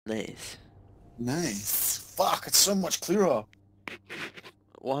Nice. Nice. Fuck, it's so much clearer.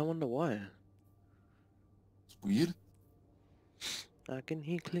 Well, I wonder why. It's weird. I can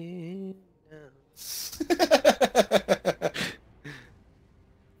hear clear now.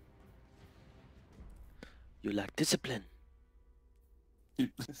 You lack discipline.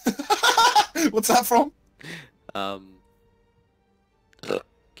 What's that from?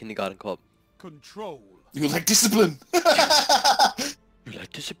 Kindergarten Cop. Control. You like discipline. You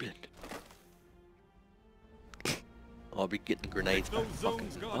like discipline. I'll be getting grenades back. Fucking...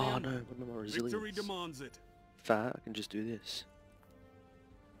 Oh no, what am I resilience? Victory demands it. Fat, I can just do this.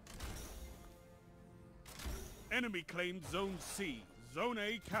 Enemy claimed Zone C. Zone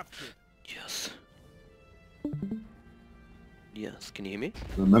A captured. Yes. Yes, can you hear me?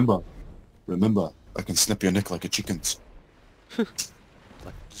 Remember, I can snap your neck like a chicken's. Like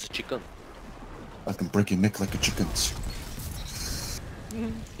it's a chicken. I can break your neck like a chicken's.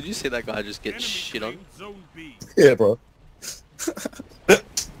 Did you see that guy just get Enemy shit on? claimed Zone B. Yeah, bro.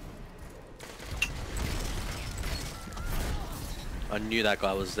 I knew that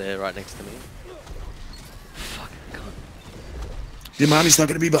guy was there right next to me. Fucking cunt. Your mommy's not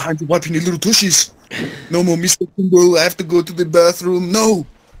gonna be behind you wiping your little tushies. No more Mr. Kimbo, I have to go to the bathroom. No!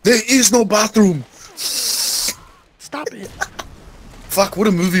 There is no bathroom! Stop it! Fuck, what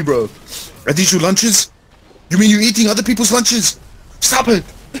a movie, bro. Are these your lunches? You mean you're eating other people's lunches? Stop it!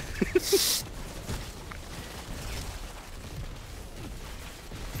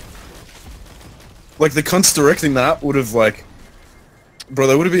 Like, the cunts directing that would have, like... Bro,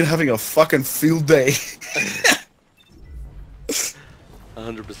 they would have been having a fucking field day.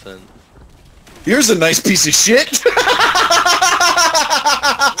 100%. Here's a nice piece of shit!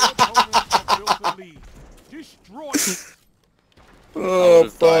 Oh,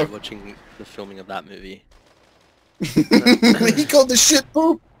 fuck. Watching the filming of that movie. He called the shit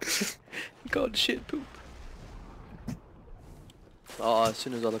poop! He called shit poop. Oh, as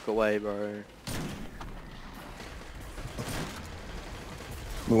soon as I look away, bro.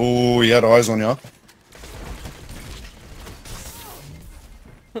 Oh, he had eyes on ya.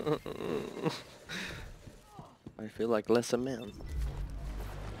 I feel like lesser man.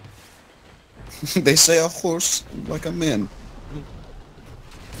 They say a horse like a man.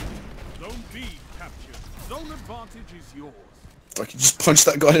 Zone B captured. Zone advantage is yours. Fuck, you just punched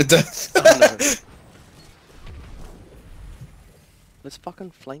that guy to death. Oh, no. Let's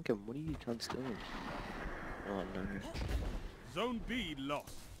fucking flank him. What are you cunts doing? Oh no. Zone B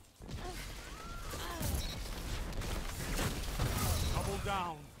lost. Double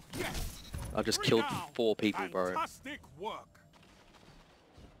down. Yes. I just killed 4 people, bro. Fantastic work.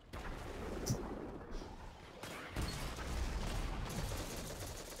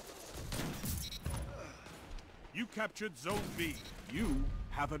 You captured Zone B. You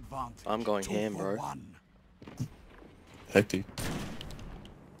have advantage. I'm going ham, bro. 2-for-1. Hectic.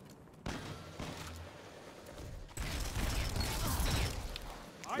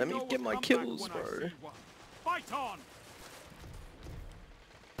 Let me get my kills, bro. Fight on.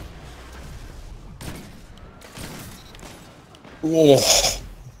 Oh,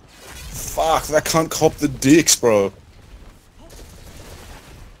 fuck, that can't cop the dicks, bro.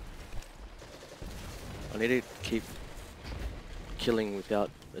 I need to keep killing without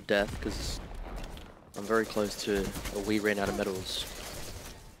a death because I'm very close to, or we ran out of medals.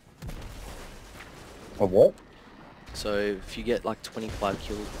 A what? So if you get like 25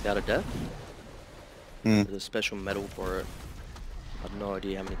 kills without a death, there's a special medal for it. I have no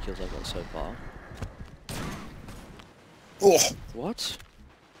idea how many kills I've got so far. Oh, What?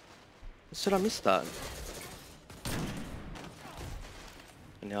 I said I missed that.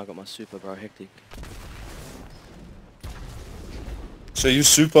 And now I got my super, bro. Hectic. so your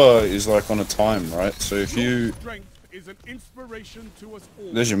super is like on a time, right? So if you... Strength is an inspiration to us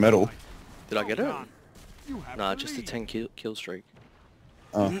all. There's your medal. Did I get it? You have Nah, the just a lead. 10 kill streak.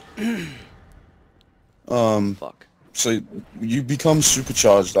 Fuck. So you become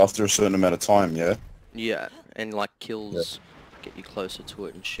supercharged after a certain amount of time, yeah? Yeah, and like kills get you closer to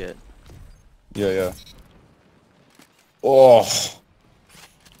it and shit. Yeah, yeah. Oh.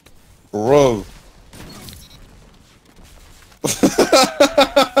 Bro. I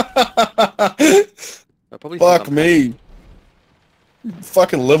probably think Fuck I'm me.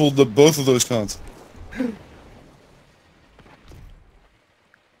 Fucking leveled the both of those cunts.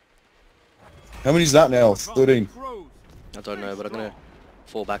 How many's that now? 13. I don't know, but I'm gonna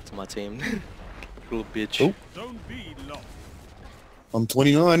fall back to my team. Little bitch. Oh. Zone B lost. I'm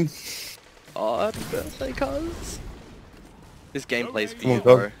 29. Oh, happy birthday, cuz. This gameplay's for Come on, you,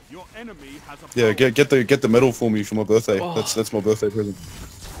 go. bro. Your enemy has a Yeah, power. get the medal for me for my birthday. Oh. That's my birthday present.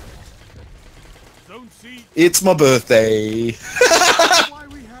 Zone C. It's my birthday. Why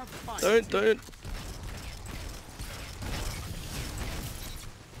we have fight. Don't.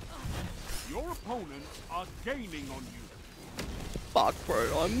 Your opponents are gaining on you. Fuck, bro.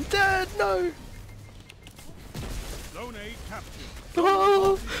 I'm dead. No. Zone A captured.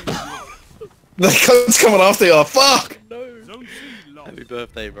 Oh, The cunt's coming after you. Fuck. no. Zone C lost. Happy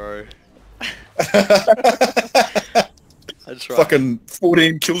birthday, bro. That's right. Fucking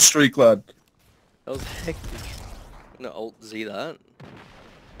 14 kill streak, lad. That was hectic. I'm gonna alt Z that.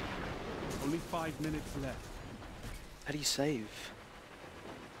 Only 5 minutes left. How do you save?